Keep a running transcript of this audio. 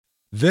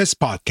This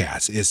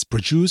podcast is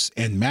produced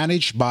and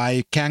managed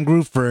by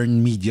Kangaroo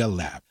Fern Media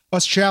Lab,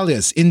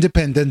 Australia's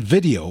independent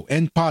video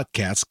and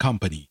podcast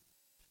company.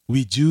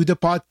 We do the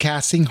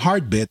podcasting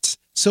hard bits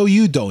so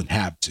you don't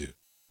have to.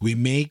 We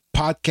make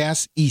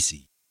podcasts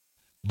easy.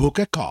 Book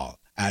a call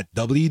at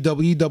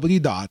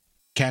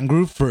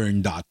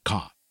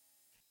www.kangaroofern.com.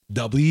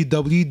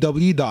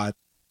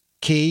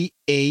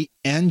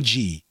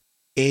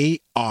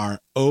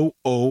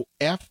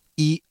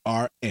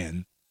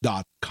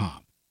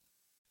 www.kangaroofern.com.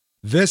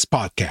 This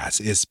podcast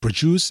is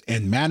produced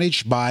and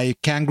managed by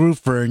Kangaroo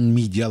Fern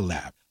Media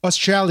Lab,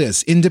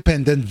 Australia's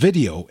independent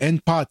video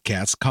and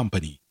podcast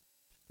company.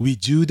 We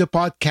do the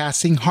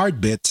podcasting hard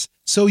bits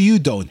so you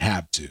don't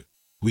have to.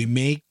 We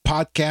make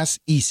podcasts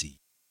easy.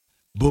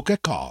 Book a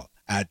call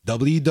at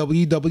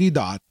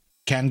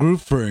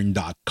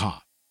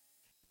www.kangaroofern.com.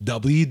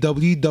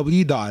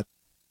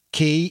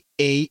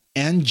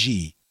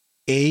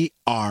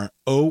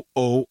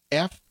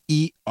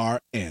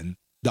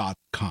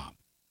 www.kangaroofern.com.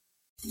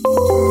 A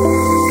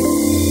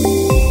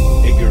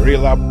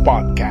Guerrilla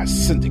Podcast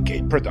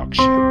Syndicate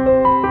production.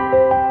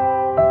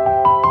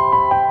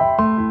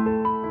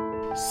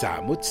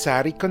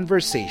 Samut-Sari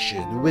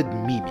Conversation with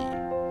Mimi,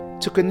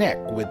 to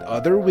connect with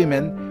other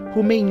women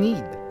who may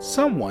need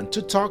someone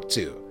to talk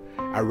to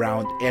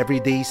around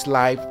everyday's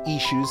life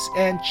issues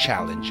and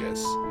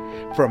challenges,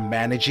 from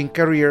managing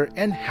career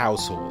and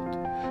household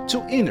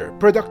to inner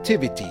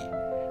productivity,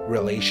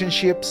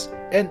 relationships,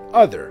 and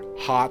other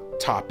hot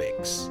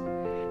topics.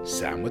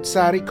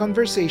 Samut-Sari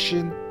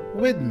Conversation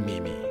with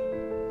Mimi.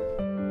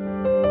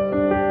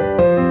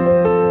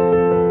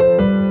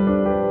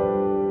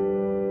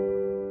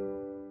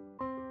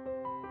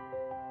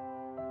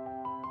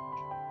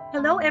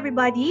 Hello,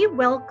 everybody.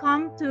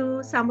 Welcome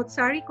to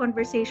Samut-Sari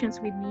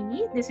Conversations with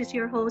Mimi. This is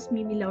your host,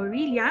 Mimi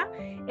Laurelia,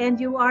 and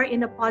you are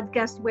in a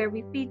podcast where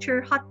we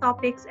feature hot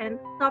topics and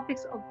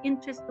topics of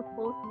interest to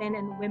both men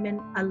and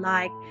women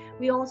alike.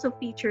 We also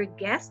feature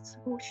guests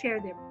who share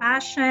their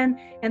passion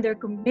and their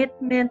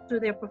commitment to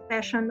their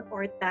profession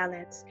or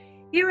talents.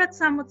 Here at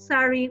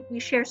Samut-Sari, we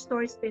share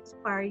stories to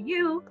inspire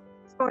you,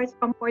 stories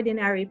from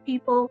ordinary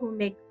people who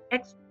make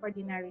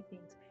extraordinary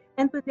things.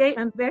 And today,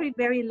 I'm very,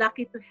 very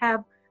lucky to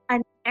have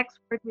an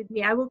expert with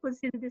me. I will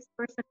consider this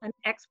person an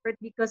expert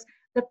because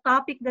the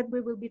topic that we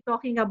will be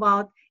talking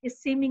about is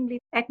seemingly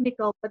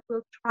technical, but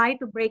we'll try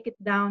to break it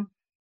down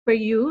for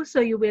you so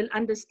you will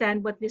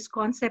understand what this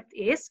concept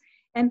is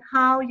and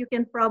how you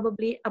can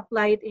probably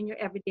apply it in your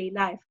everyday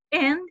life.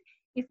 And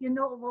if you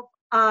know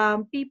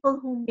of people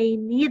who may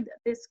need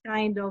this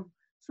kind of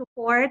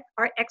support,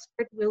 our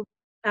expert will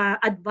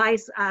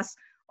advise us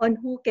on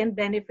who can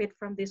benefit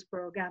from this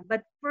program.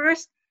 But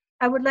first,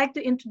 I would like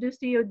to introduce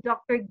to you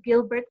Dr.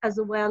 Gilbert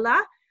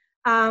Azuela.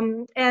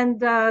 And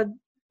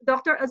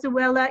Dr.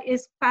 Azuela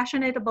is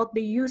passionate about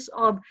the use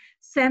of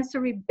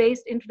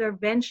sensory-based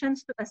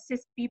interventions to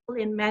assist people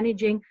in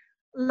managing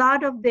a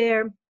lot of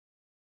their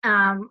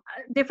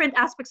different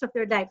aspects of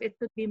their life. It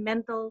could be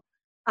mental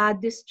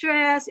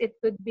distress. It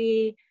could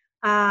be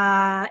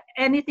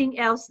anything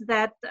else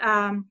that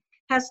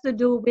has to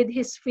do with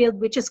his field,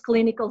 which is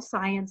clinical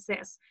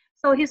sciences.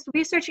 So his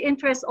research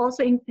interest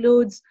also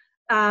includes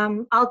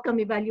outcome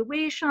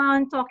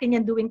evaluation, talking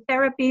and doing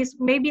therapies.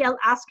 Maybe I'll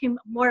ask him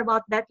more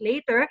about that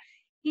later.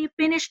 He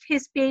finished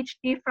his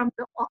PhD from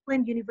the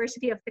Auckland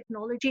University of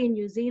Technology in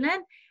New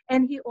Zealand,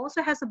 and he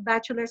also has a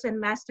bachelor's and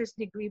master's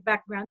degree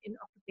background in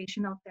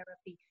occupational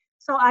therapy.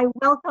 So I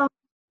welcome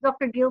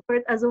Dr.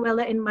 Gilbert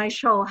Azuela in my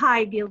show.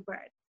 Hi,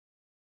 Gilbert.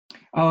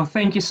 Oh,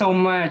 thank you so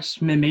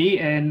much, Mimi.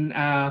 And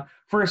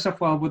first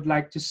of all, would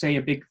like to say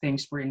a big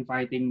thanks for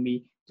inviting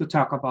me to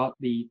talk about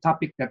the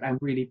topic that I'm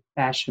really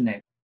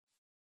passionate.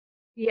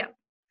 Yeah.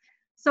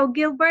 So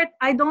Gilbert,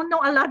 I don't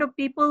know a lot of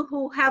people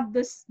who have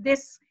this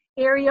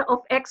area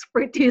of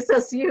expertise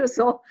as you.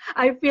 So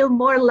I feel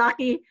more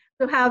lucky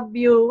to have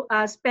you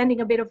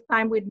spending a bit of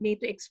time with me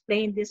to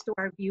explain this to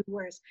our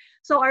viewers.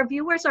 So our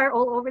viewers are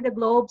all over the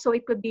globe. So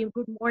it could be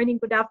good morning,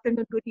 good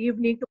afternoon, good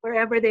evening to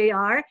wherever they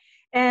are.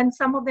 And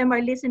some of them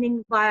are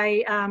listening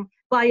via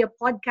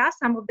podcast.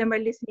 Some of them are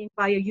listening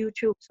via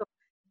YouTube. So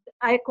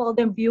I call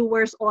them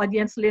viewers,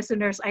 audience,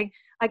 listeners. I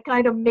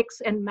kind of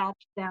mix and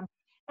match them.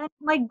 And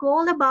my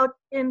goal about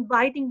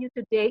inviting you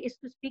today is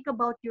to speak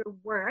about your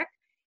work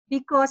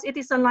because it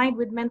is aligned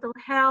with mental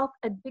health,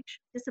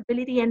 addiction,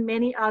 disability, and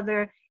many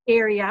other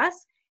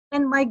areas.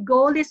 And my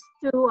goal is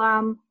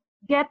to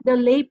get the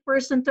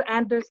layperson to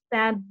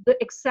understand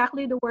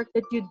exactly the work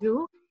that you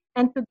do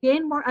and to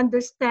gain more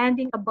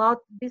understanding about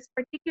this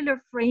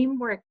particular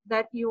framework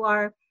that you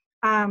are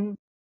um,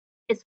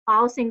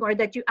 espousing or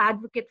that you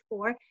advocate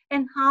for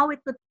and how it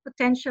could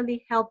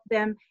potentially help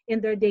them in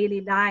their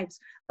daily lives.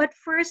 But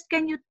first,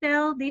 can you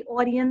tell the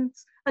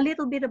audience a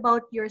little bit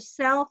about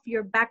yourself,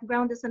 your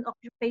background as an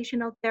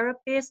occupational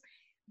therapist?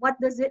 What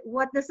does an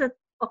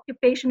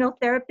occupational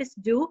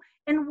therapist do?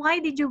 And why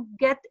did you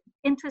get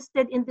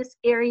interested in this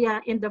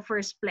area in the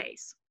first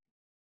place?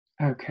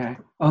 Okay.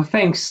 Oh,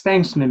 thanks,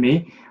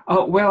 Mimi.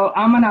 Well,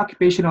 I'm an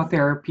occupational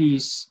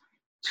therapist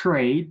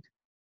trade,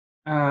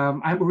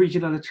 I'm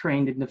originally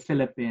trained in the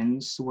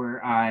Philippines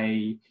where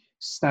I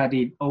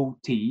studied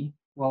OT.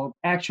 Well,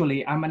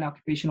 actually, I'm an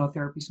occupational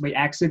therapist by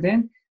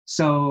accident.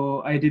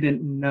 So I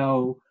didn't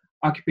know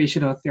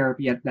occupational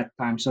therapy at that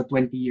time. So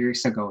 20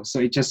 years ago. So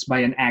it just by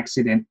an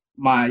accident.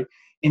 My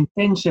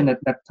intention at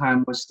that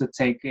time was to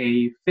take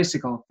a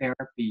physical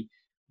therapy.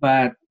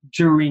 But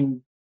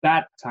during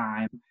that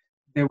time,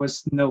 there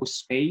was no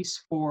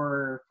space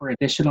for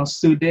additional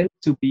student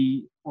to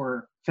be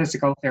for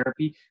physical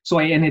therapy. So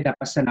I ended up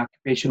as an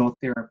occupational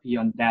therapy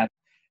on that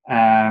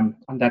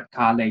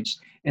college.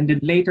 And then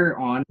later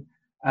on,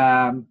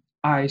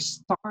 I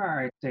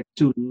started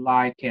to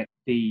like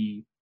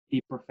the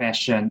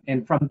profession,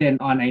 and from then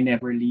on, I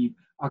never leave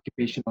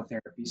occupational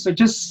therapy. So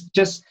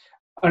just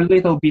a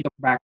little bit of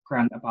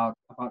background about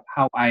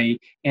how I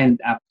end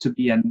up to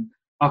be an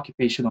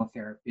occupational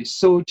therapist.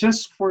 So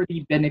just for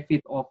the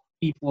benefit of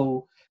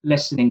people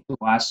listening to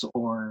us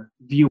or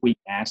viewing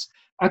us,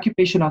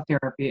 occupational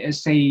therapy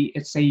is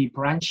a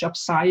branch of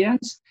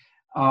science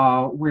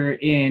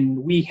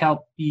wherein we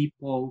help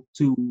people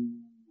to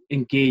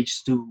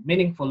engage to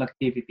meaningful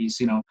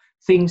activities,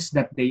 things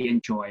that they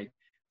enjoy.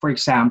 For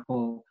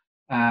example,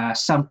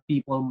 some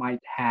people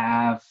might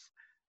have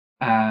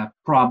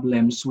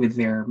problems with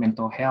their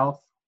mental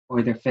health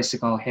or their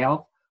physical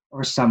health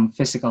or some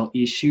physical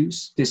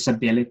issues,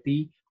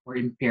 disability or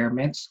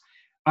impairments.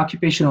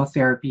 Occupational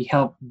therapy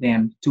help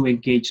them to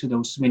engage in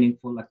those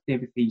meaningful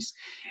activities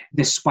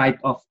despite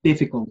of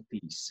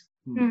difficulties.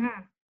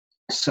 Mm-hmm.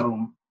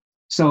 So,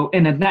 so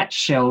in a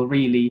nutshell,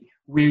 really,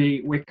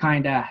 we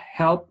kind of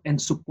help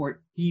and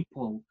support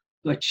people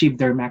to achieve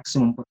their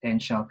maximum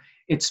potential.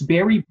 It's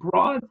very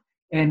broad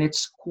and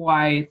it's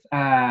quite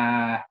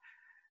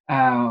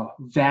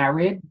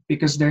varied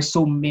because there's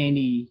so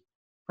many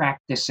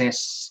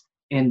practices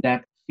in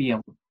that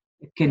field.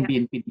 It can Yeah. be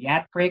in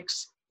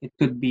pediatrics, it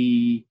could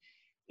be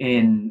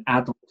in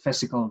adult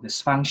physical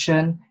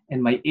dysfunction,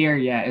 and my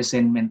area is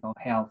in mental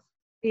health.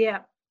 Yeah.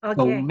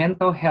 So Okay.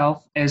 mental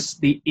health is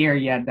the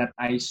area that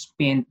I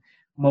spent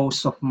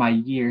most of my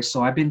years.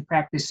 So I've been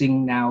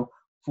practicing now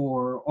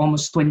for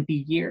almost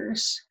 20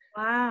 years.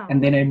 Wow.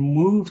 And then I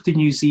moved to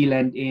New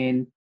Zealand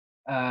in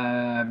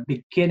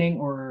beginning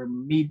or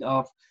mid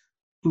of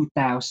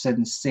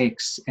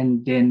 2006.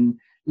 And then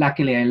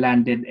luckily I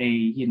landed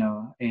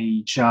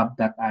a job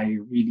that I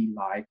really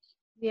like.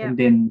 Yeah. And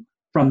then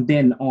from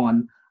then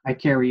on, I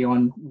carry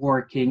on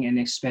working and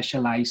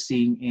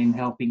specializing in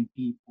helping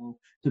people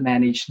to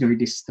manage their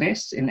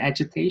distress and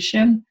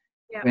agitation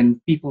Yeah. when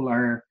people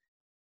are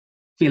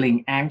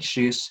feeling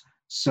anxious.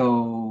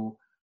 So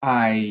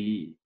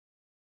I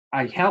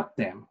I help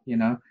them,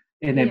 in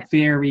Yeah.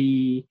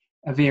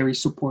 a very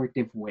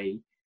supportive way.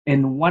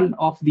 And one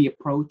of the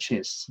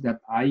approaches that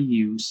I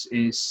use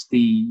is the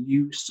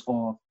use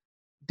of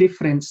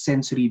different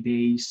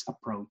sensory-based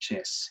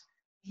approaches.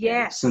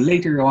 Okay, so Yes.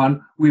 later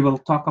on we will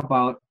talk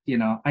about,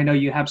 I know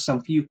you have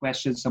some few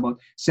questions about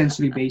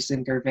sensory-based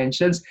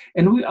interventions,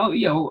 and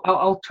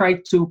I'll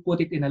try to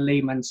put it in a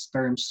layman's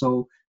terms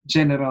so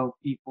general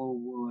people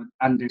would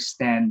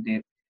understand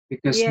it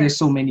because there's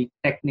so Yes. many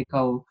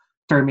technical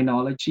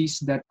terminologies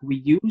that we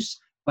use.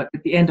 But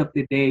at the end of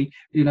the day,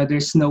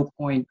 there's no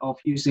point of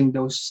using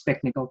those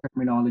technical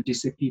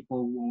terminologies if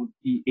people won't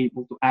be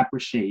able to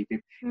appreciate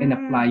it and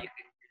apply Mm. it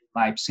in real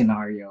life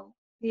scenario.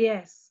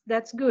 Yes,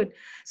 that's good.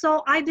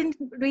 So I didn't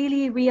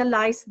really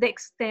realize the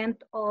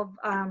extent of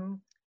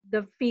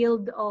the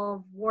field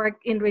of work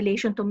in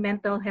relation to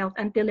mental health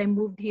until I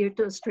moved here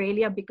to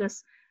Australia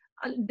because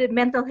the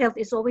mental health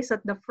is always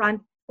at the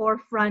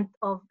forefront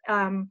of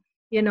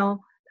you know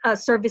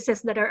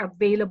services that are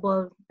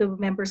available to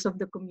members of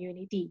the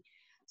community.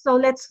 So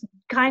let's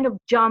kind of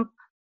jump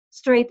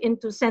straight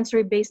into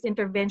sensory-based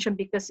intervention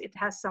because it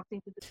has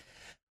something to do.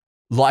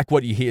 Like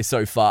what you hear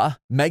so far?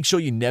 Make sure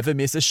you never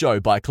miss a show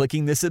by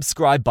clicking the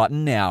subscribe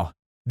button now.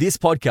 This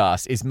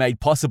podcast is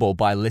made possible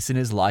by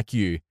listeners like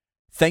you.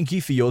 Thank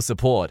you for your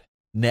support.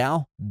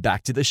 Now,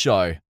 back to the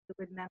show.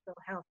 With mental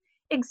health.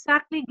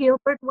 Exactly,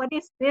 Gilbert. What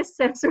is this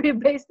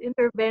sensory-based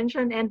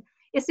intervention, and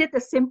is it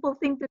a simple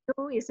thing to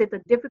do? Is it a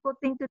difficult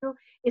thing to do?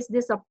 Is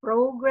this a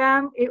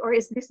program, or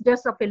is this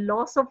just a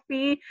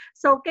philosophy?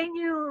 So, can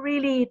you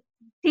really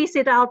tease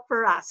it out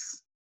for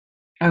us?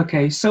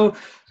 Okay, so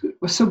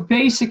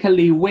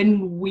basically,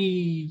 when we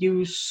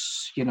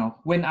use,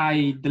 when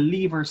I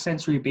deliver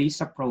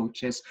sensory-based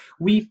approaches,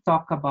 we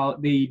talk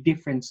about the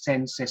different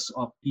senses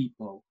of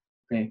people.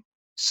 Okay,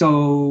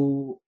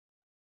 so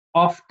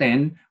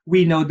often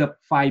we know the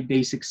five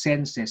basic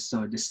senses.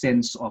 So the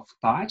sense of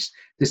touch,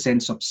 the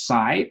sense of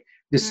sight,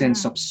 the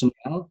sense Mm, of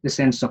smell, the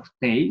sense of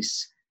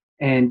taste,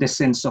 and the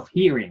sense of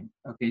hearing.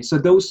 Okay, so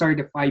those are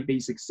the five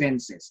basic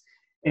senses.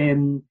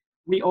 And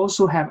we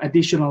also have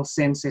additional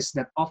senses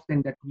that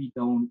often that we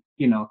don't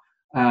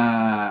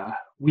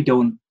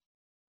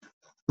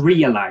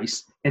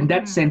realize. And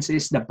that mm, sense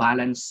is the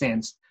balance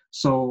sense.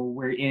 So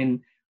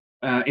wherein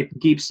it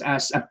gives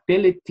us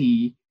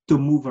ability to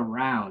move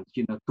around,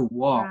 to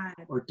walk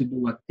right. or to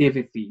do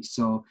activities.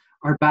 So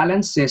our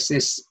balance sense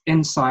is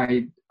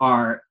inside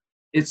our,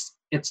 it's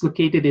It's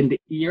located in the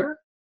ear.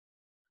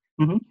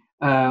 Mhm.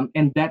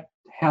 And that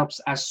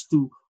helps us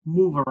to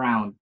move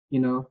around,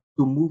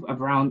 to move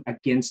around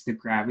against the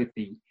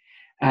gravity.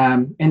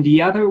 And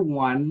the other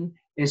one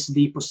is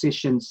the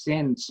position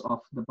sense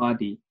of the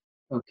body.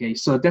 Okay,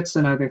 so that's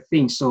another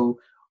thing. So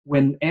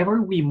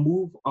whenever we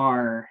move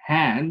our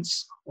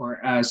hands,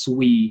 or as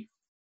we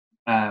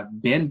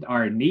bend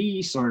our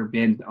knees or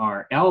bend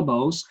our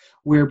elbows,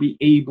 we'll be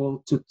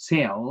able to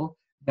tell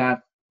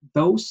that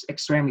those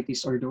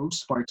extremities or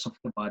those parts of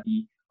the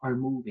body are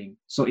moving.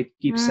 So it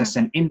gives Mm, us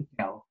an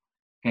intel.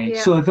 Okay,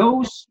 yeah. so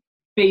those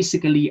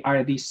basically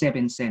are the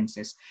seven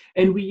senses,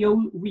 and we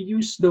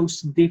use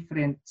those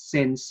different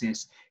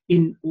senses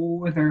in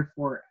order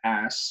for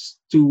us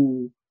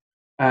to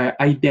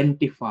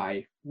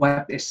identify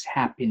what is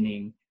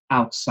happening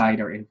outside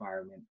our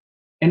environment.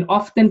 And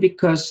often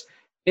because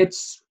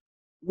it's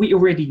we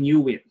already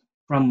knew it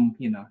from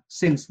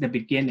since the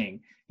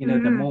beginning, the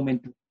Mm,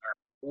 moment we are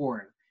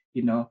born,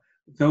 you know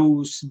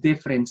those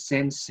different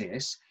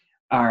senses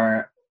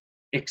are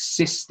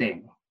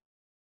existing.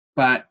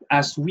 But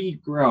as we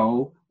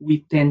grow,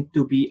 we tend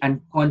to be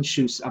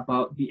unconscious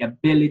about the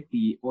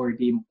ability or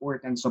the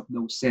importance of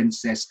those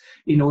senses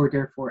in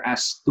order for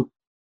us to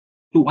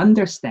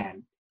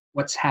understand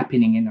what's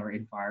happening in our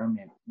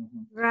environment.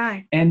 Mhm.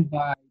 right. And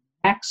by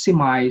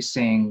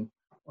maximizing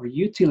or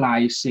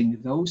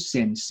utilizing those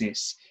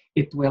senses,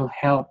 it will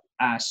help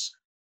us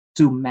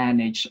to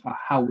manage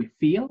how we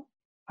feel,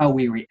 how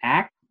we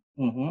react,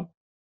 mhm,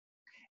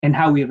 and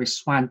how we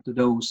respond to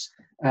those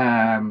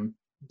um,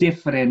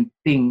 different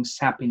things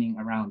happening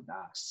around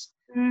us.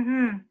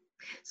 Mm-hmm.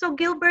 So,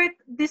 Gilbert,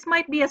 this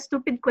might be a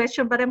stupid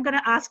question, but I'm going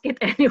to ask it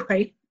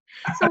anyway.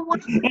 So,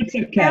 It's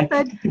okay.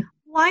 method,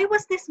 why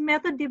was this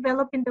method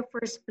developed in the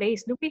first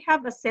place? Do we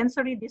have a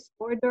sensory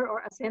disorder or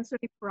a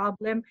sensory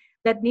problem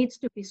that needs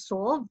to be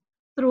solved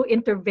through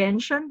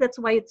intervention? That's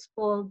why it's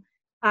called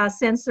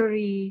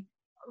sensory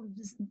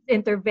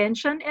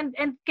intervention.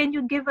 And can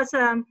you give us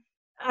an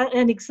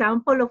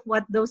example of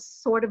what those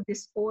sort of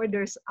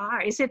disorders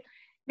are? Is it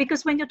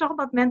because when you talk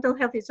about mental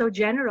health, it's so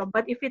general,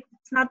 but if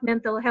it's not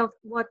mental health,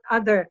 what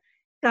other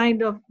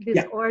kind of Yeah,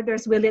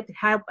 disorders will it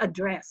help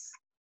address?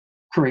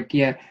 correct.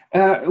 Yeah.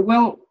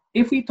 Well,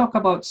 if we talk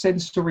about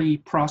sensory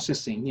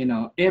processing,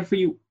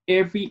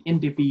 every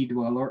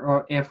individual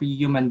or every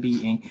human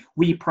being,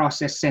 we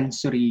process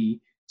sensory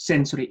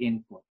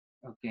input.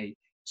 Okay.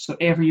 So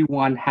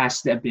everyone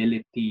has the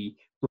ability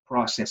to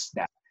process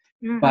that.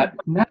 Mm-hmm. But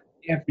not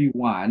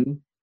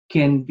everyone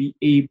can be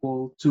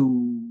able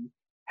to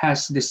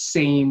has the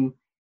same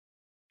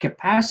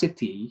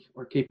capacity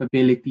or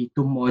capability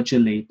to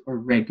modulate or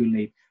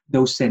regulate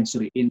those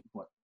sensory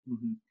input.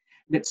 Mhm.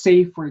 Let's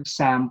say, for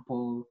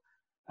example,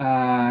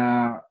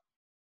 uh,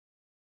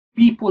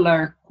 people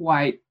are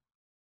quite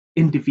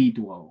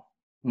individual.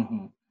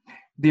 Mhm.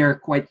 They're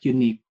quite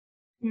unique.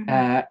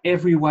 Mm-hmm.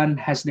 Everyone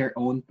has their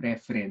own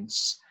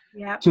preference.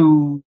 Yeah.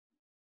 To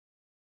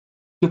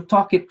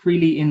talk it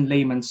really in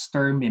layman's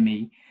term,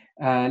 Mimi,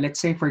 let's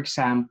say, for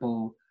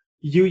example,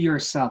 you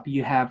yourself,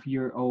 you have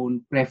your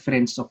own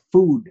preference of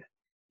food.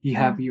 You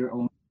have Mm. your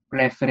own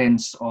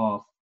preference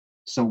of,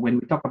 so when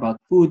we talk about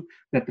food,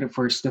 that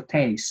refers to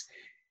taste.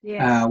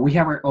 Yes. We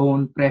have our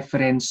own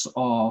preference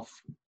of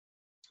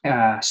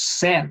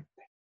scent.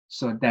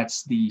 So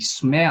that's the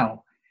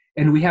smell.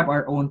 And we have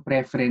our own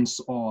preference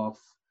of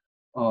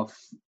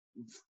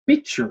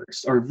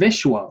pictures or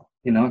visual,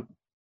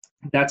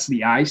 that's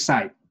the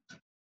eyesight.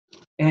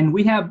 And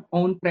we have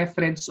own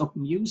preference of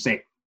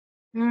music.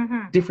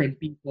 Mm-hmm. Different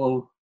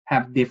people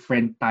have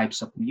different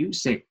types of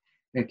music.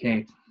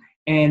 Okay.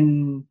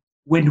 And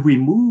when we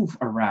move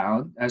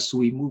around, as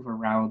we move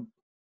around,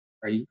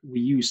 right, we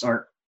use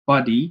our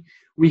body,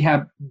 we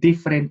have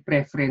different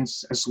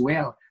preference as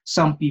well.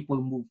 Some people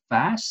move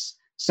fast,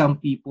 some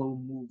people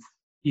move,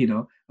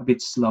 a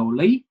bit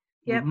slowly.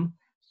 Yep. Mhm.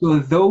 So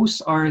those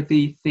are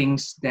the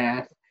things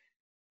that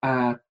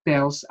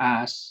tells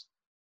us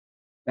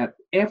that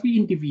every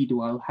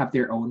individual have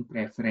their own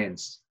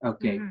preference.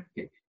 Okay. Mm-hmm.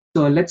 Okay.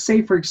 So let's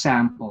say, for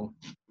example,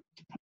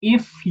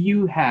 if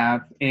you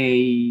have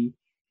a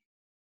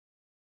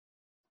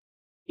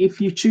if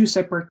you choose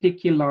a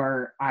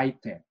particular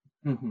item,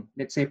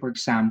 let's say, for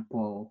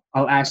example,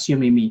 I'll ask you,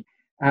 Mimi,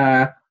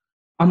 uh,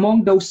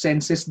 among those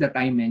senses that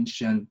I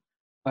mentioned,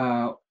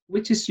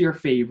 which is your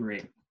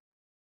favorite?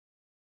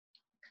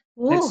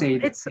 Let's Oh, say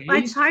the it's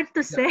taste, hard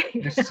to say.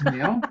 the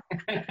smell.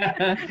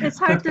 It's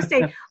hard to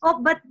say. Oh,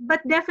 but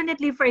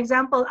definitely, for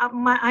example,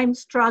 I'm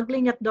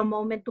struggling at the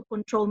moment to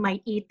control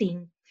my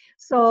eating.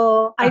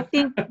 So I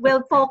think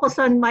we'll focus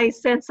on my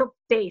sense of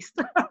taste.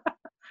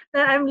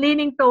 I'm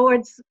leaning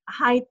towards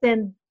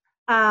heightened,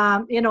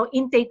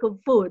 intake of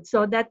food.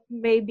 So that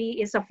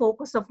maybe is a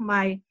focus of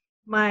my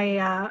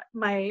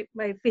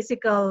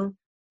physical.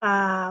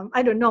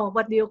 I don't know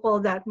what do you call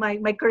that.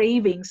 My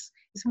cravings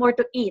is more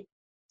to eat.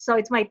 So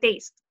it's my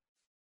taste.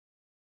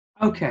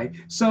 Okay,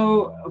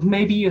 so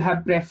maybe you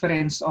have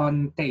preference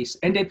on taste,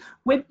 and then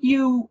when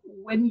you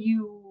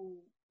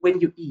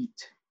eat,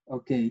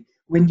 okay,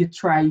 when you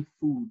try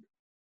food,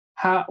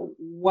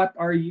 what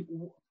are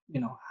you,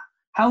 you know,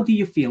 how do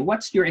you feel?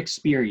 What's your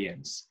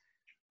experience?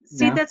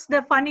 See, No? that's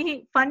the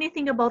funny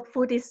thing about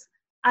food is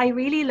I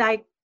really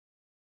like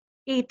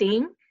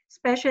eating,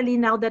 especially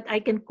now that I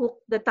can cook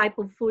the type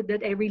of food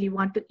that I really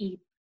want to eat.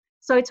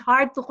 So it's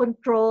hard to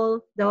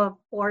control the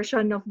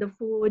portion of the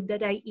food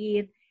that I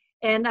eat.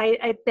 And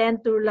I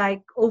tend to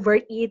like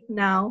overeat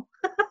now.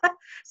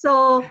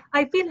 So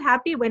I feel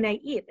happy when I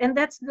eat. And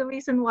that's the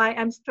reason why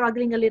I'm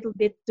struggling a little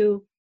bit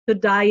to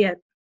diet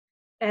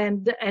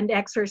and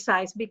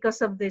exercise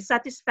because of the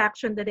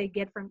satisfaction that I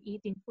get from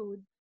eating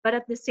food. But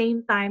at the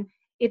same time,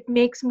 it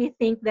makes me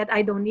think that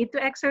I don't need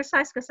to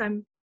exercise because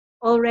I'm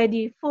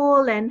already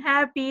full and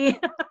happy.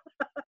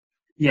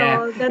 Yeah,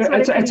 So that's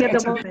what I'm feeling at the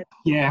it's a bit, moment.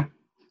 yeah,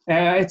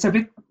 it's a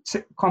bit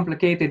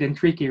complicated and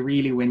tricky,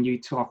 really, when you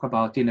talk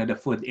about, you know, the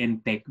food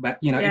intake. But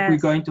you know, if we're Yes.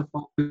 going to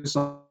focus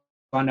on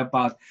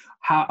about our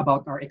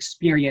experience when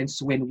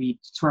we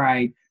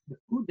tried the food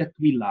that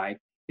we like,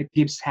 it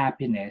gives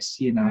happiness,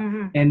 you know,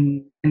 Hmm.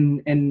 and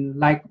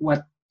like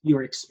what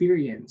your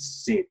experience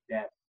said,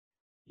 that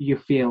you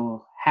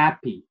feel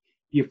happy,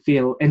 you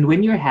feel, and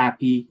when you're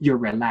happy, you're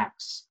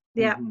relaxed.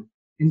 Yeah.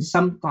 And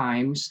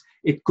sometimes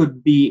it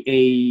could be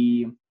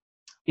a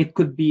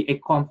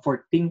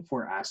comfort thing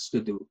for us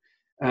to do.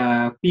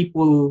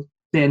 People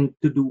tend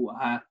to do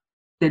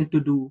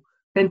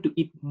tend to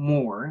eat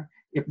more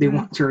if they Mm.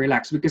 want to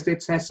relax, because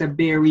it's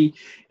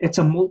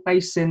a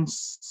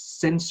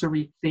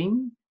multi-sensory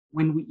thing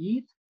when we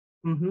eat.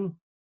 hmm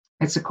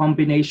it's a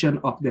combination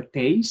of the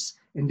taste,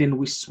 and then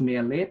we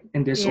smell it,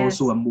 and there's also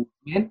Yes. a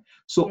movement.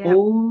 So Yeah.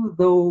 all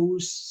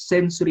those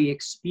sensory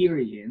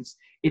experience,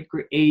 it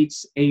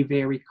creates a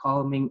very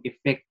calming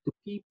effect to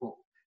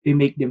people. They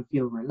make them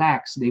feel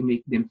relaxed, they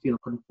make them feel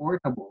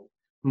comfortable.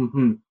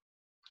 hmm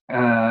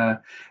uh,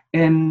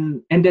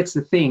 and that's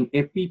the thing.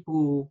 If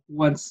people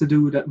wants to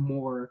do that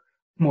more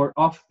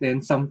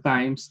often,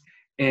 sometimes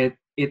it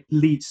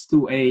leads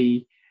to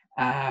a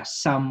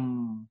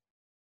some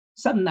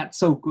not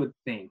so good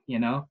thing, you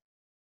know.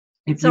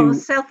 If So you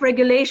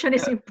self-regulation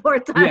is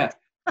important. Yeah,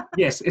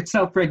 yes, it's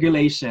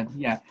self-regulation,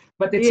 yeah,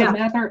 but it's a Yeah.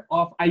 matter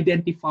of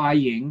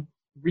identifying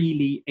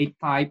really a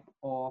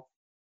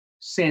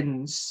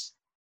sense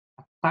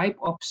type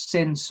of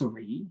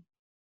sensory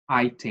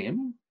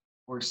item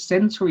or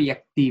sensory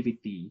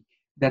activity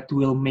that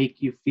will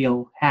make you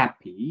feel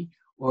happy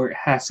or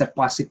has a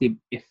positive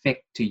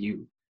effect to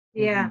you.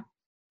 Yeah.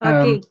 Mhm.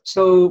 Okay.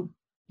 So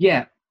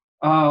yeah,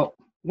 uh,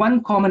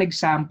 one common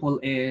example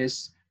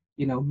is,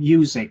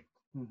 music.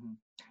 Mhm.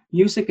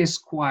 Music is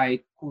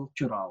quite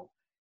cultural.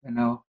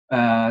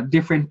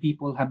 Different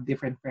people have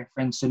different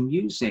preference in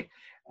music.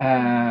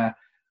 Mhm.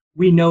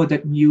 We know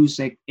that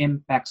music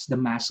impacts the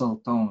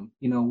muscle tone.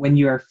 When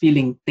you are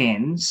feeling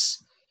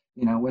tense,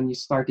 when you're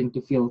starting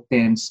to feel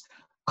tense,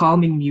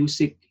 calming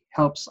music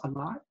helps a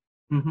lot.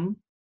 Mhm.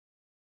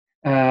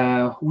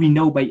 We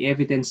know by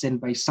evidence and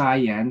by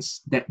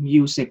science that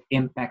music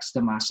impacts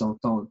the muscle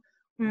tone.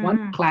 One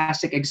Mhm.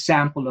 classic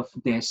example of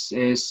this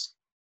is,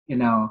 you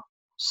know,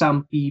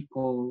 some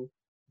people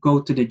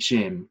go to the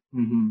gym.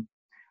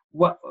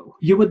 What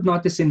you would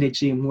notice in the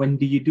gym when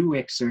do you do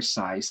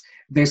exercise,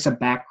 there's a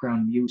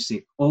background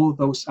music, all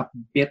those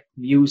upbeat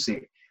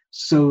music,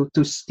 so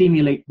to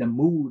stimulate the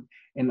mood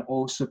and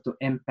also to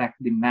impact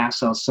the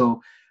muscle.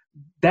 So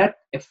that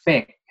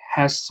effect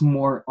has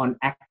more on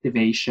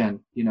activation.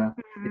 It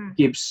Mhm.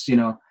 gives,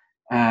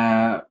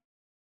 uh,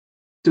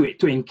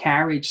 to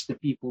encourage the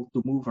people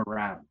to move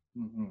around.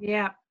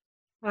 Yeah.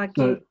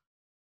 So Okay.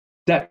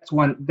 that's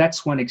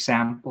one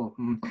example.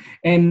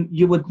 And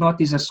you would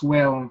notice as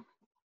well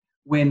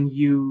when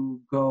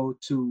you go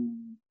to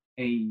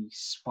a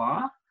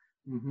spa.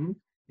 mhm,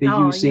 they're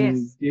Oh, using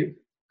yes.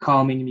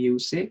 calming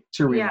music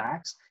to Yeah.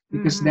 relax,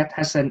 because Mhm. that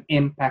has an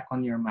impact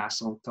on your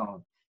muscle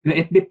tone.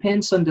 It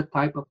depends on the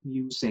type of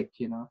music.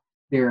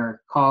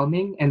 They're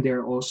calming and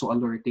they're also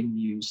alerting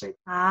music.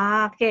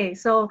 Ah, okay.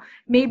 So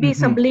maybe hmm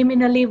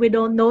subliminally we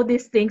don't know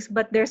these things,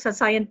 but there's a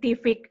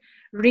scientific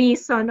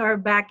reason or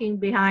backing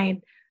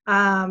behind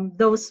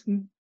those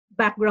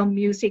background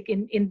music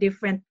in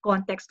different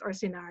contexts or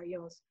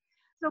scenarios.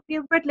 So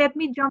Gilbert, let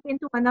me jump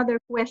into another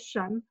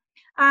question.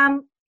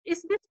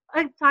 Is this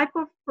a type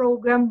of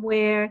program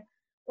where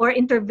or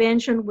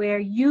intervention where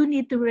you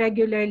need to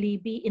regularly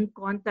be in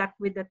contact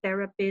with a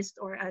therapist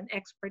or an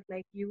expert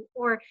like you,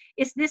 or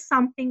is this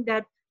something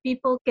that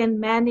people can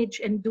manage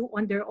and do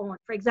on their own?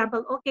 For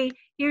example, okay,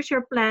 here's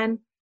your plan,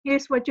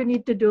 here's what you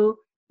need to do,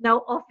 now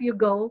off you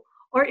go.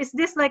 Or is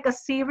this like a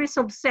series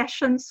of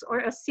sessions or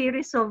a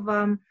series of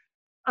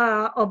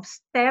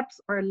steps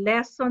or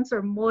lessons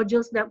or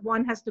modules that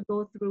one has to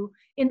go through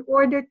in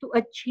order to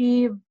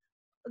achieve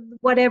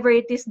whatever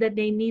it is that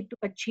they need to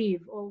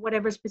achieve or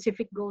whatever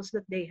specific goals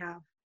that they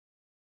have?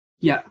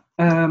 Yeah,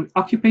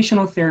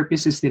 occupational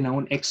therapist is the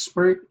known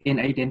expert in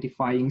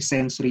identifying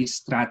sensory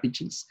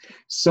strategies.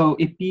 So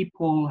if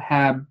people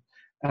have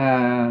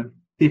uh,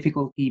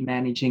 difficulty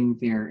managing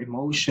their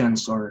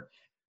emotions, or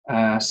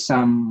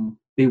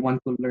they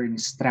want to learn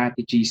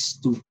strategies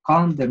to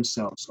calm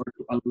themselves or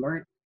to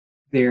alert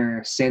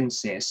their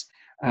senses,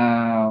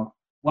 uh,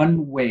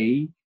 one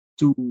way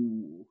to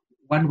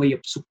one way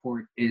of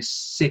support is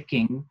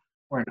seeking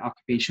for an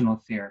occupational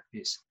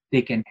therapist.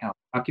 They can help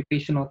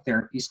occupational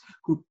therapists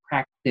who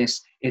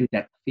practice in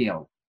that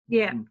field.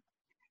 Yeah. Mhm.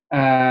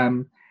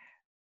 Um,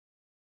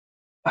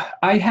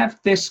 I have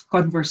this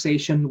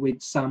conversation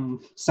with some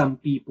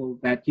people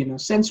that,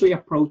 sensory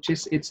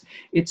approaches,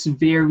 it's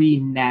very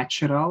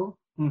natural.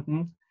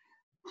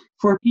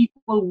 For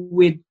people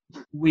with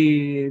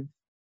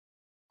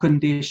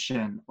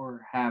condition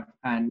or have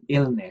an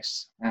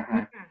illness,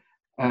 Mhm.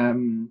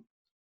 um,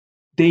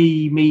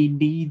 they may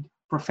need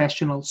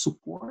professional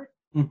support,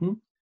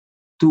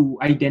 to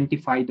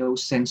identify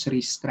those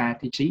sensory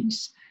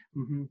strategies,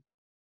 mhm,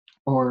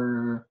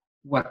 or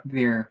what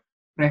their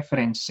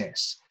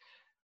preferences.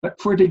 But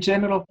for the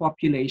general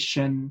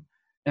population,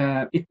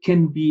 it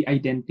can be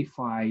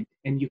identified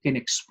and you can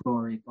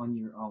explore it on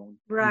your own.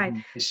 Right.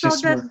 It's So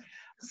just that more.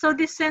 so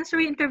this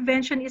sensory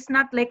intervention is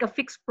not like a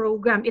fixed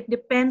program. It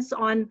depends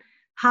on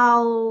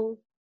how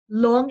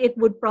long it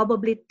would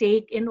probably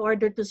take in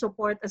order to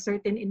support a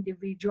certain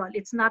individual.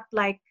 It's not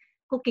like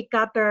cookie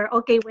cutter.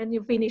 Okay, when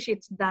you finish,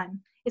 it's done.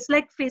 It's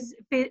like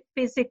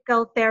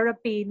physical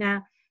therapy.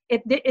 Na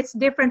it's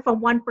different from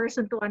one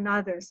person to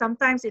another.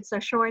 Sometimes it's a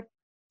short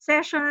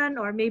session,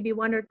 or maybe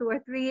one or two or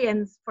three,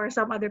 and for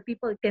some other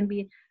people, it can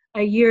be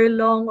a year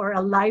long or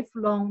a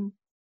lifelong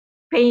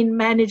pain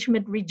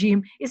management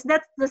regime. Is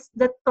that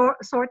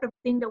sort of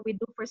thing that we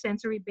do for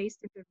sensory based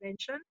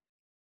intervention?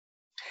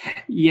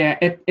 Yeah,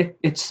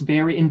 it's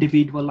very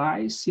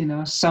individualized.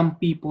 Some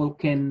people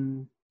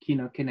can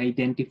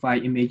identify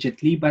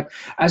immediately, but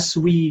as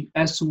we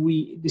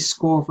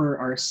discover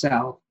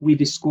ourselves, we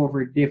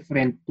discover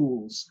different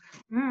tools,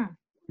 Mm.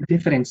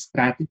 different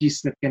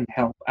strategies that can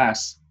help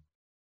us.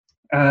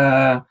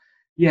 uh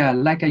yeah,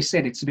 like I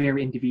said, it's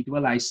very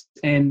individualized,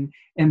 and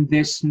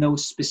there's no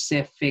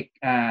specific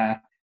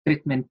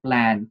treatment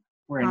plan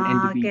for an Ah, okay.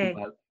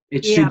 individual.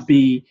 It Yeah. should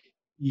be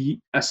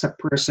as a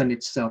person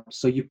itself,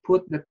 so you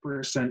put that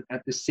person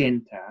at the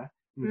center,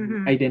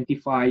 Mm-hmm.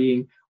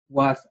 identifying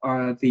what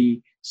are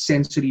the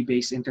sensory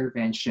based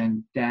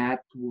intervention that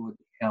would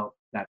help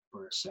that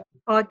person.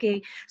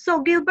 Okay.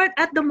 So, Gilbert,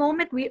 at the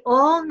moment, we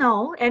all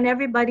know, and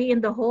everybody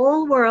in the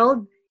whole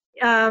world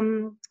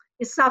um,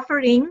 is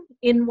suffering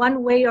in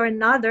one way or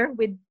another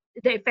with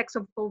the effects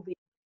of COVID.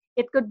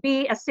 It could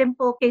be a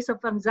simple case of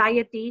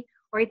anxiety,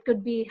 or it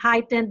could be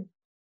heightened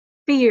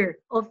fear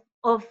of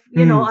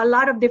Mm, a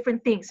lot of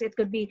different things. It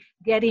could be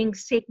getting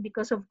sick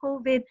because of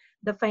COVID,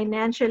 the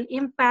financial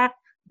impact,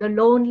 the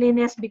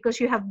loneliness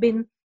because you have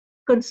been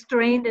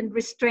constrained and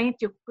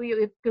restrained. You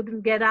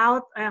couldn't get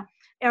out,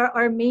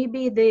 or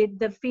maybe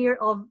the fear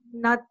of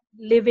not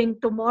living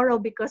tomorrow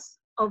because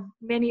of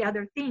many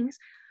other things.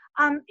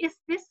 Is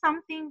this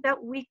something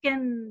that we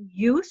can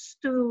use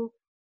to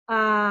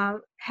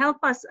help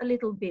us a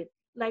little bit?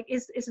 Like,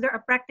 is there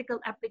a practical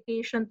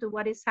application to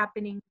what is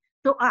happening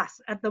to us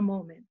at the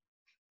moment?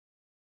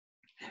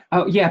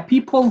 oh yeah,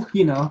 people,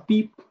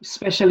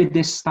 especially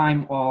this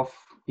time of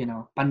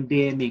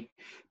pandemic,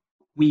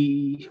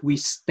 we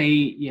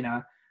stay,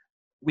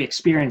 we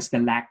experience the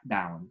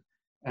lockdown.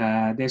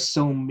 There's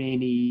so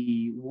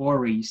many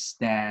worries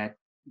that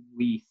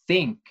we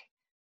think,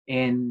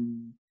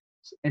 and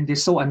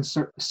there's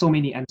so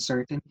many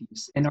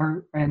uncertainties, and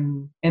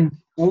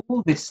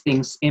all these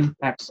things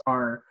impacts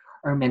our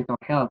mental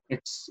health.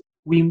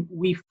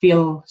 We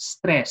feel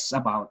stress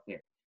about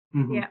it.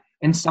 Yeah.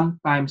 And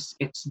sometimes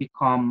it's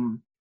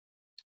become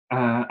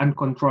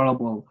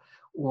uncontrollable,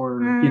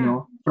 or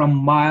Mm, from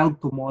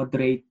mild to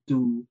moderate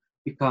to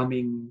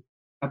becoming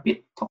a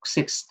bit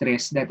toxic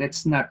stress that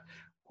it's not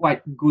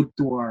quite good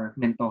to our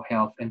mental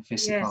health and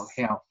physical yes.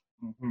 health.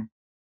 Mhm.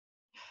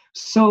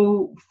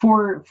 So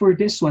for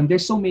this one,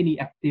 there's so many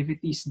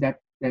activities that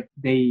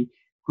they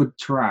could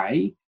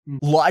try.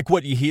 Like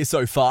what you hear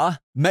so far?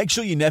 Make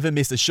sure you never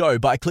miss a show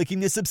by clicking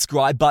the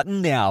subscribe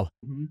button now.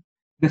 Mhm.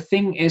 The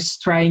thing is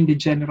trying the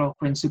general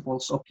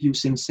principles of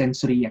using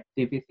sensory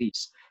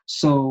activities.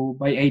 So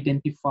by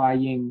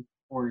identifying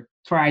or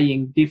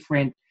trying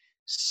different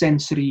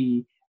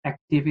sensory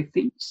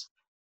activities,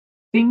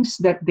 things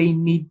that they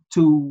need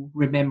to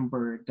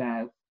remember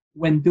that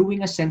when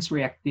doing a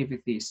sensory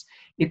activities,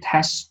 it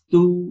has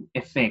two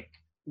effect,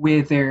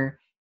 whether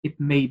it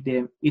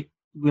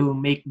will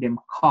make them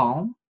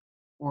calm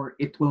or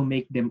it will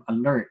make them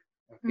alert.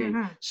 Okay.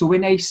 Mm-hmm. So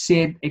when I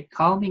said a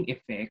calming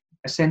effect,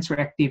 a sensory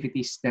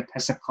activities that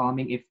has a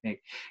calming effect,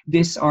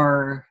 these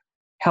are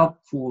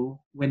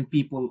helpful when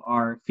people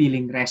are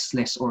feeling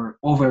restless or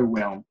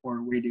overwhelmed, or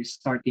where they're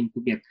starting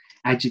to get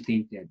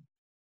agitated.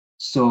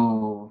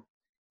 So,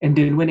 and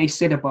then when I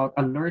said about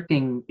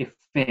alerting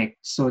effect,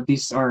 so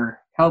these are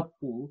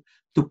helpful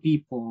to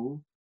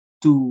people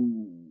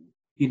to,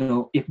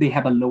 if they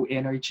have a low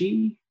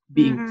energy,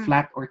 being Mm-hmm.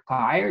 flat or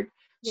tired,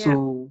 Yeah.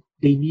 so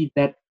they need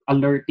that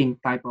alerting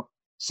type of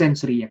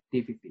sensory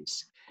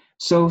activities.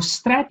 So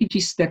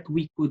strategies that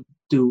we could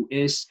do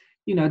is,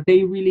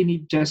 they really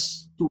need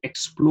just to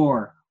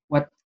explore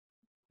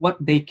what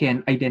they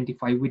can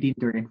identify within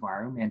their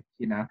environment.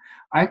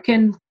 I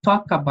can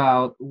talk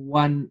about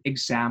one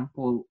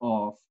example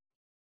of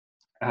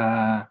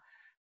uh,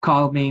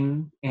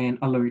 calming and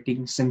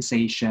alerting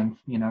sensation.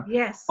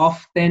 Yes.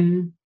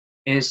 Often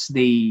is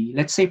the,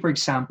 let's say for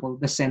example,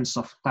 the sense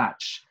of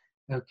touch.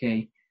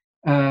 Okay.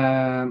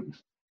 um,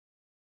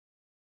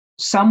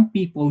 some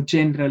people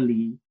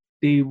generally,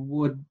 they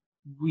would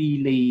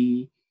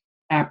really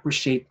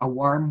appreciate a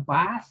warm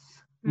bath,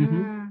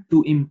 Mm.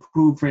 to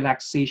improve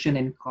relaxation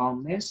and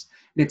calmness.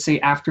 Let's say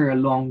after a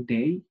long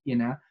day,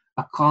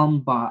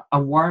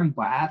 a warm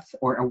bath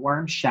or a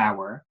warm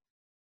shower,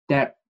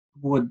 that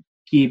would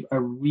give a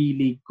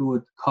really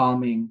good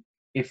calming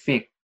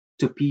effect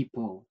to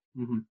people.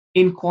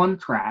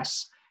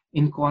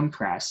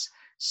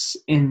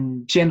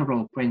 In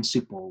general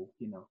principle,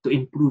 to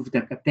improve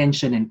that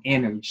attention and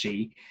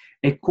energy,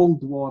 a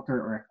cold water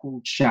or a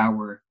cold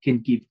shower can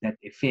give that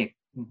effect.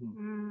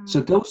 So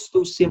Mm. those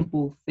two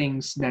simple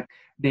things that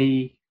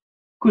they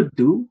could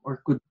do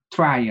or could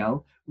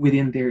trial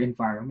within their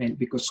environment,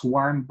 because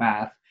warm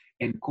bath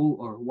and cold,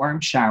 or warm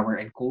shower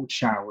and cold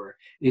shower,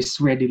 is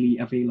readily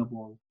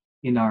available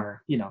in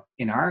our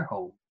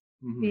home.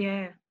 Mhm.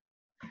 Yeah.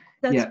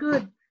 That's Yeah.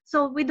 good.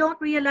 So we don't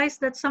realize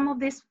that some of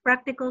these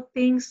practical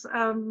things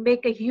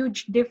make a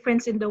huge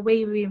difference in the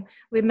way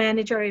we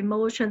manage our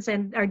emotions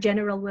and our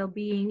general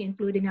well-being,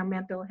 including our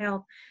mental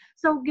health.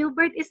 So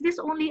Gilbert, is this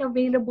only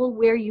available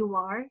where you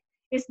are?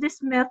 Is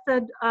this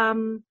method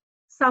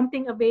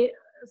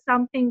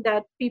something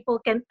that people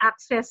can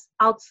access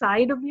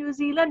outside of New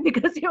Zealand?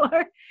 Because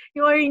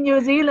you are in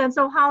New Zealand.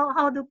 So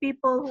how do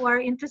people who are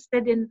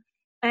interested in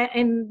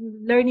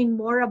learning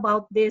more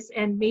about this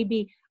and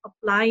maybe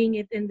applying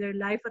it in their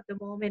life at the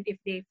moment, if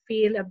they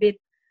feel a bit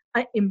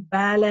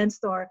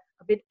imbalanced or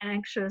a bit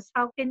anxious,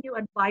 how can you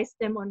advise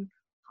them on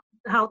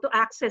how to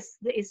access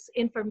this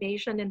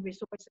information and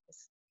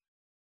resources?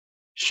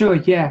 Sure,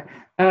 yeah.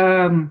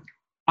 Um,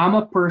 I'm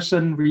a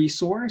person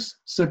resource,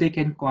 so they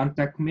can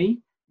contact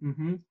me.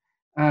 hmm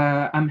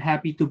I'm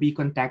happy to be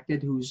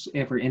contacted who's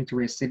ever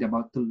interested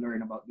about to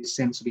learn about this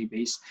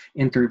sensory-based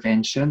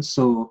intervention.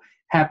 So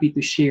happy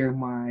to share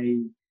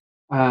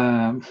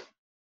um,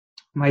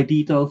 my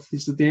details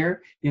is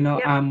there.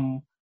 Yep.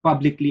 I'm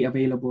publicly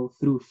available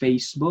through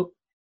Facebook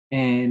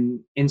and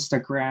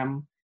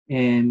Instagram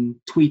and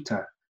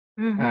Twitter,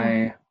 Mm-hmm.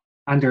 uh,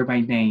 under my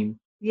name. Mhm.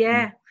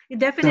 Yeah, you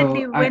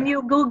definitely, So when I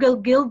you Google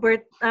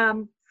Gilbert,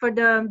 for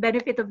the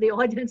benefit of the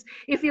audience,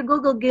 if you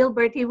Google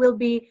Gilbert, he will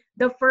be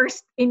the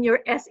first in your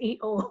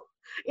SEO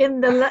in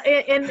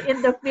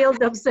the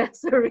field of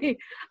sensory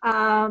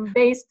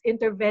based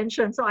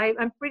intervention. So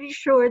I'm pretty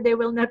sure they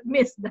will not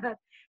miss that.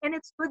 And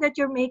it's good that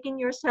you're making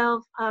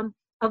yourself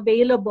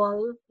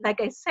available.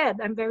 Like I said,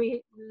 I'm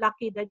very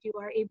lucky that you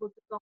are able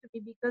to talk to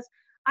me, because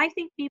I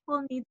think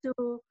people need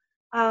to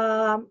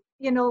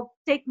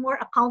take more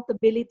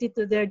accountability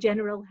to their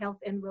general health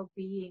and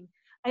well-being.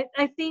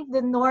 I think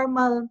the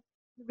normal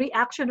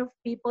reaction of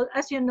people,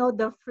 as you know,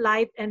 the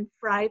flight and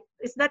fright,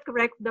 is that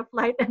correct? The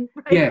flight and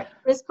fright Yeah,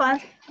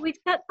 response, we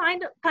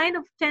kind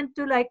of tend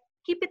to like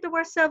keep it to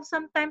ourselves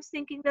sometimes,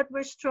 thinking that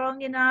we're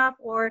strong enough,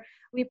 or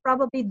we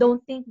probably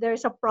don't think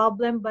there's a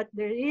problem, but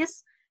there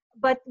is,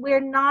 but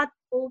we're not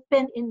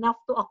open enough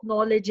to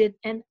acknowledge it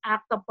and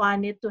act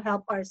upon it to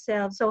help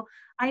ourselves. So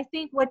I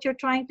think what you're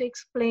trying to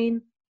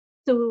explain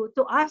to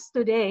us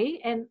today,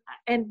 and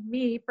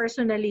me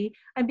personally,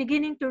 I'm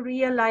beginning to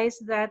realize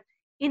that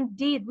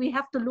indeed we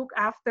have to look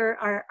after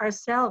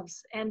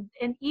ourselves, and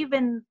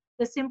even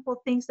the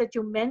simple things that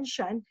you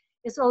mentioned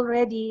is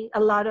already a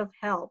lot of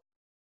help.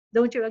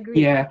 Don't you agree?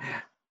 yeah,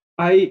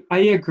 I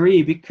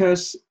agree,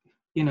 because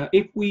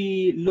if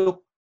we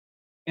look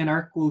in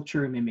our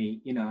culture,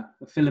 Mimi,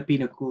 the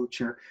Filipino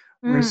culture,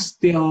 we're Mm,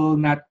 still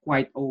not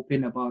quite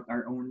open about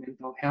our own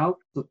mental health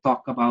to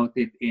talk about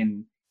it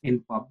in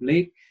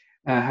public.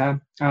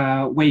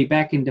 Way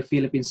back in the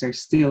Philippines,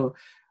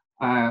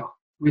 uh,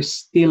 we're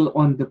still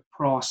on the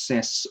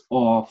process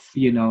of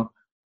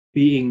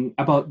being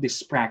about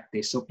this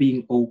practice of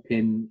being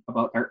open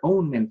about our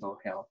own mental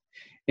health.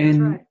 that's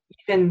And right.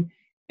 even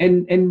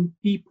and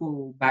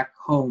people back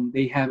home,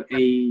 they have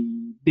a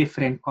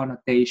different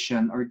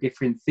connotation or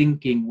different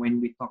thinking when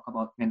we talk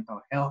about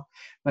mental health.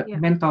 But Yeah.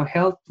 mental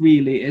health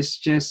really is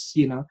just,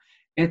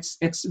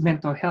 it's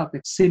mental health.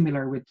 It's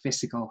similar with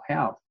physical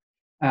health.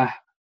 uh,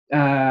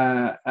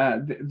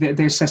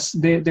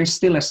 there's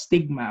still a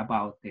stigma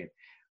about it.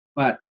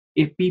 But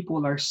if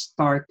people are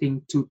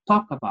starting to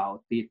talk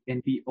about it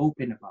and be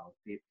open about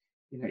it,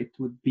 it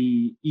would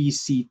be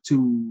easy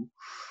to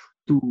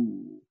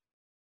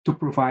to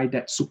provide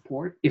that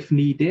support if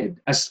needed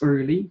as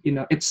early.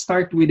 It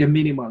start with a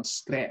minimal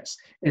stress,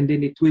 and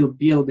then it will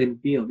build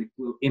and build. It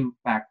will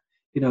impact.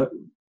 You know,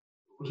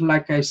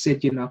 like I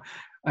said,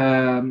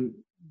 um,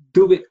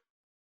 do it.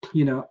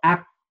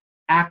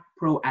 Act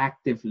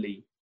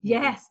proactively.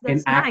 Yes, And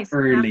that's act nice. Act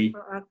early.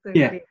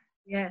 Yeah, proactively.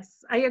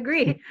 Yes, I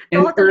agree.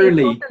 and Totally,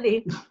 early,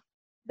 totally.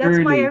 That's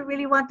why I early.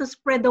 really want to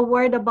spread the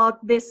word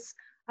about this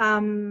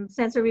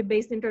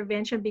sensory-based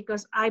intervention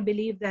because I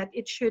believe that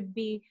it should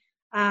be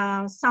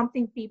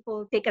something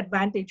people take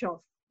advantage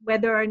of,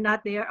 whether or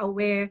not they are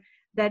aware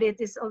that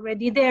it is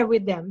already there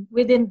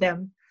within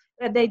them.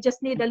 They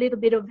just need a little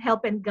bit of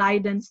help and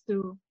guidance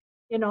to,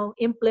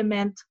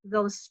 implement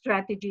those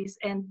strategies.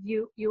 And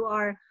you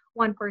are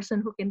one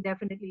person who can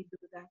definitely do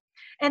that.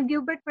 And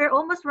Gilbert, we're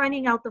almost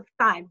running out of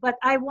time, but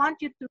I want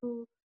you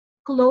to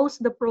close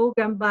the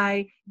program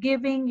by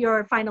giving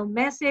your final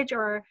message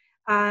or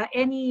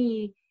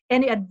any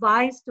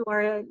advice to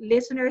our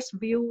listeners,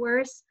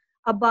 viewers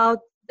about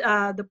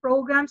the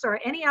programs or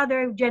any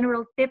other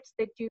general tips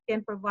that you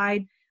can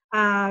provide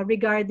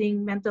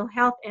regarding mental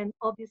health and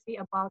obviously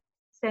about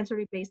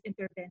sensory-based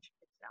intervention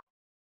itself.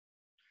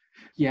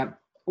 Yeah.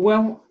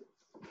 Well,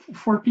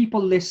 for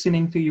people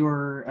listening to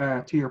your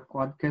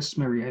podcast,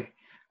 Maria,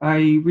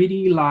 I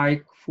really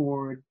like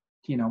for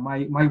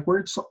my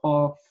words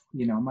of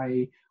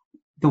my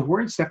the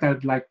words that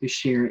I'd like to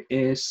share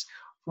is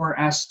for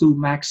us to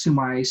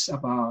maximize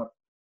about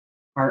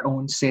our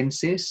own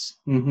senses,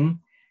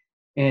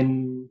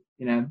 and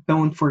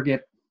don't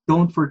forget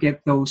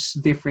those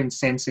different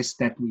senses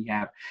that we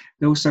have.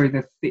 Those are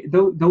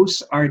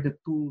those are the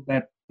tools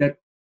that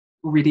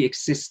already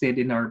existed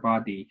in our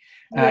body.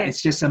 Yes.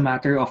 It's just a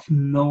matter of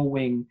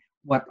knowing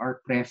what our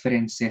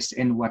preferences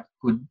and what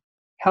could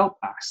help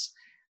us.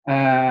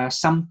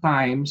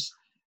 Sometimes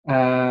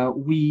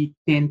we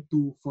tend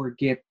to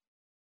forget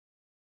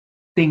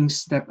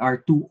things that are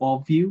too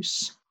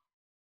obvious,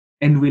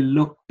 and we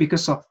look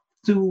because of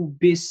too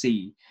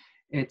busy.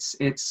 It's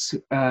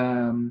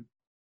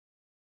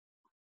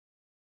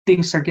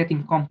things are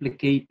getting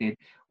complicated.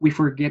 We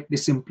forget the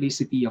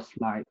simplicity of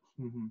life.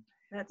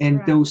 That's And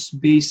right. those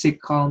basic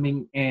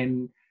calming,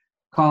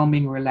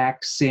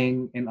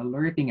 relaxing, and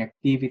alerting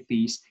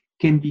activities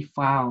can be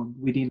found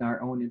within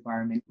our own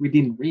environment,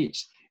 within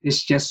reach.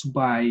 It's just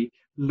by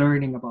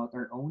learning about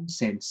our own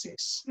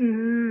senses.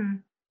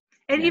 Mhm.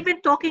 And Yeah. even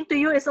talking to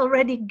you is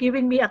already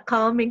giving me a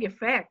calming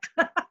effect.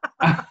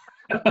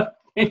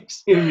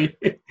 Thanks, Amy.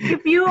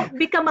 If you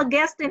become a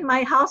guest in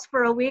my house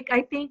for a week,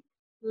 I think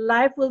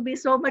life will be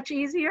so much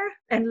easier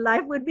and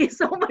life would be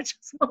so much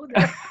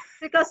smoother.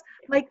 Because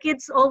my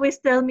kids always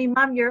tell me,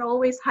 Mom, you're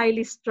always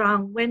highly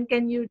strung. When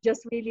can you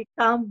just really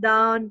calm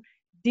down,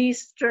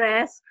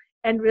 de-stress,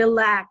 and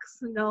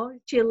relax,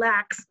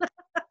 chillax,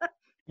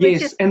 which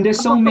Yes, is and there's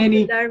a so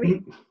many.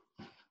 vocabulary.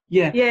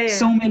 Yeah, Yeah.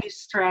 so many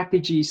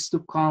strategies to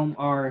calm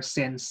our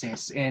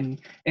senses,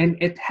 and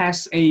it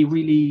has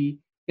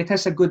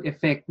a good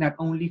effect not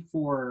only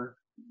for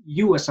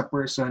you as a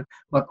person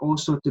but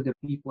also to the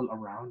people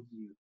around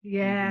you. Mhm.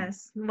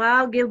 Yes.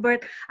 Wow,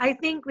 Gilbert. I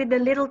think with the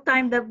little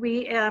time that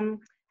we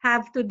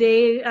have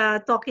today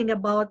talking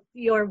about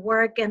your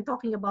work and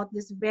talking about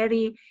this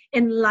very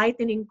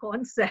enlightening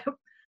concept,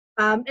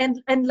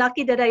 and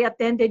lucky that I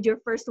attended your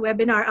first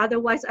webinar.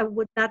 Otherwise, I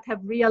would not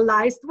have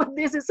realized what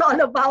this is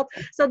all about.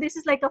 So this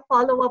is like a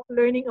follow-up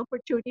learning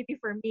opportunity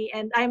for me.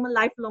 And I'm a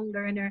lifelong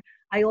learner.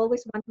 I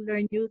always want to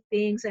learn new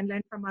things and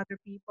learn from other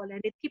people.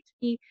 And it keeps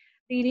me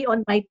really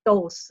on my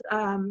toes.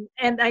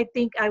 And I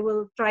think I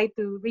will try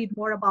to read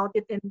more about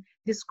it and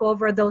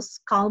discover those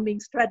calming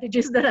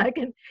strategies that I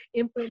can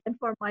implement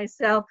for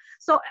myself.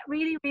 So I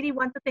really, really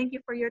want to thank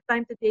you for your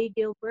time today,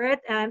 Gilbert.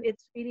 And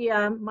it's really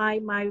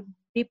my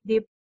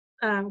deep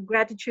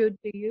gratitude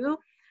to you.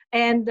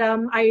 And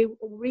I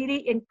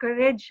really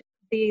encourage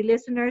the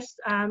listeners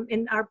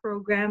in our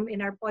program,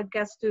 in our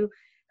podcast, to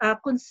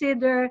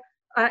consider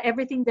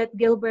everything that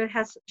Gilbert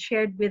has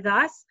shared with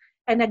us.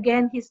 And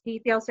again, his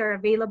details are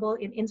available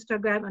in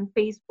Instagram and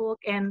Facebook,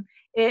 and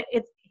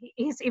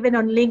he's even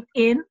on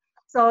LinkedIn.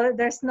 So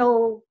there's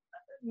no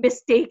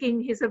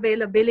mistaking his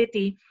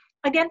availability.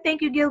 Again,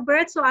 thank you,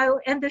 Gilbert. So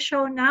I'll end the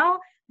show now.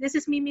 This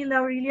is Mimi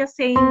Laurelia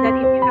saying that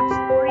if you have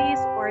stories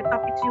or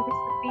topics you wish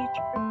to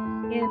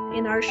feature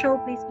in our show,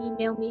 please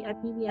email me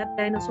at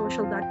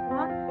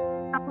mimi@dinosocial.com.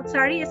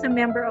 Saputsari is a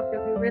member of the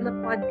Guerrilla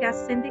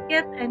Podcast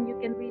Syndicate, and you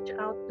can reach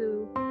out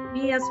to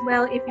me as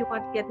well if you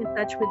want to get in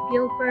touch with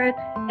Gilbert.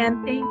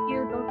 And thank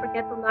you. Don't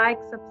forget to like,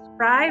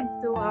 subscribe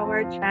to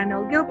our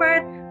channel.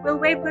 Gilbert,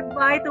 we'll wave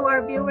goodbye to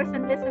our viewers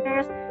and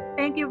listeners.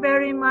 Thank you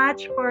very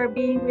much for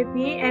being with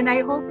me, and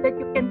I hope that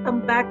you can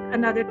come back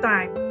another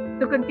time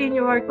to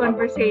continue our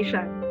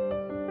conversation.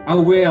 I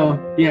will.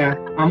 Yeah,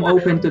 I'm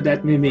open to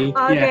that, Mimi.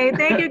 Okay, Yeah.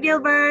 thank you,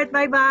 Gilbert.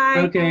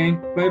 Bye-bye. Okay,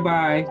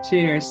 bye-bye.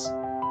 Cheers.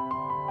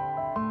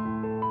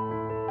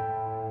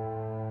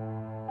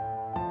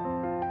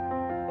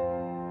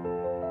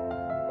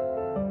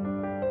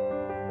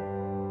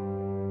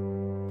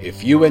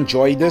 If you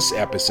enjoyed this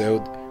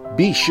episode,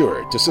 be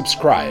sure to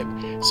subscribe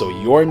so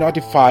you're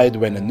notified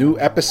when a new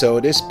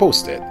episode is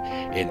posted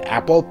in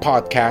Apple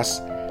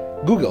Podcasts,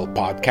 Google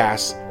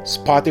Podcasts,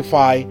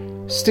 Spotify,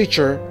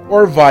 Stitcher,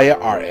 or via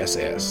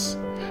RSS.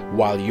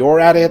 While you're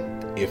at it,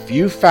 if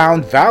you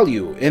found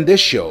value in this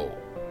show,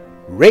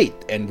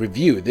 rate and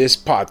review this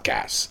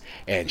podcast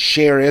and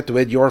share it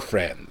with your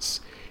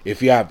friends.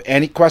 If you have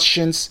any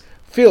questions,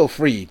 feel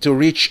free to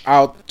reach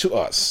out to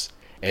us.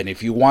 And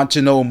if you want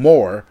to know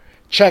more,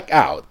 Check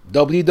out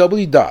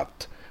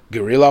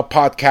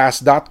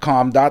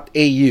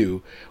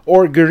www.guerrillapodcast.com.au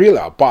or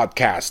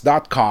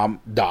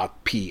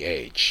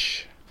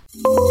guerrillapodcast.com.ph.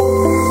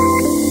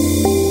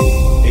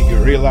 A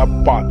Guerrilla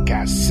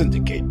Podcast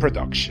Syndicate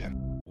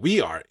production.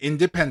 We are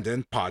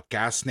Independent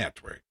Podcast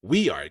Network.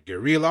 We are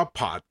Guerrilla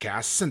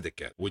Podcast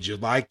Syndicate. Would you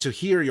like to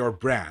hear your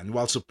brand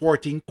while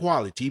supporting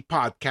quality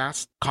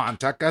podcasts?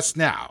 Contact us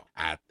now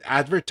at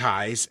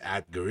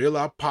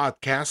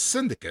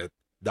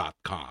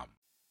advertise@guerrillapodcastsyndicate.com.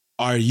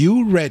 Are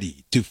you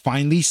ready to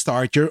finally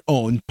start your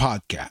own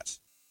podcast?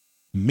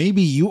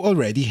 Maybe you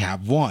already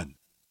have one,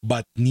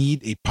 but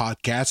need a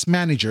podcast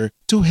manager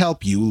to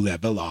help you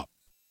level up.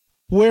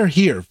 We're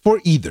here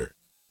for either.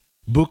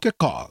 Book a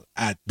call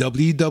at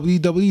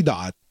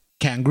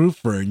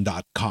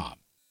www.kangaroofern.com,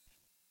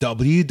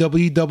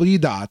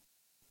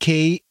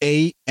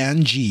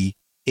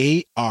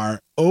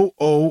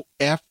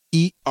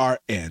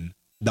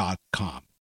 www.kangaroofern.com.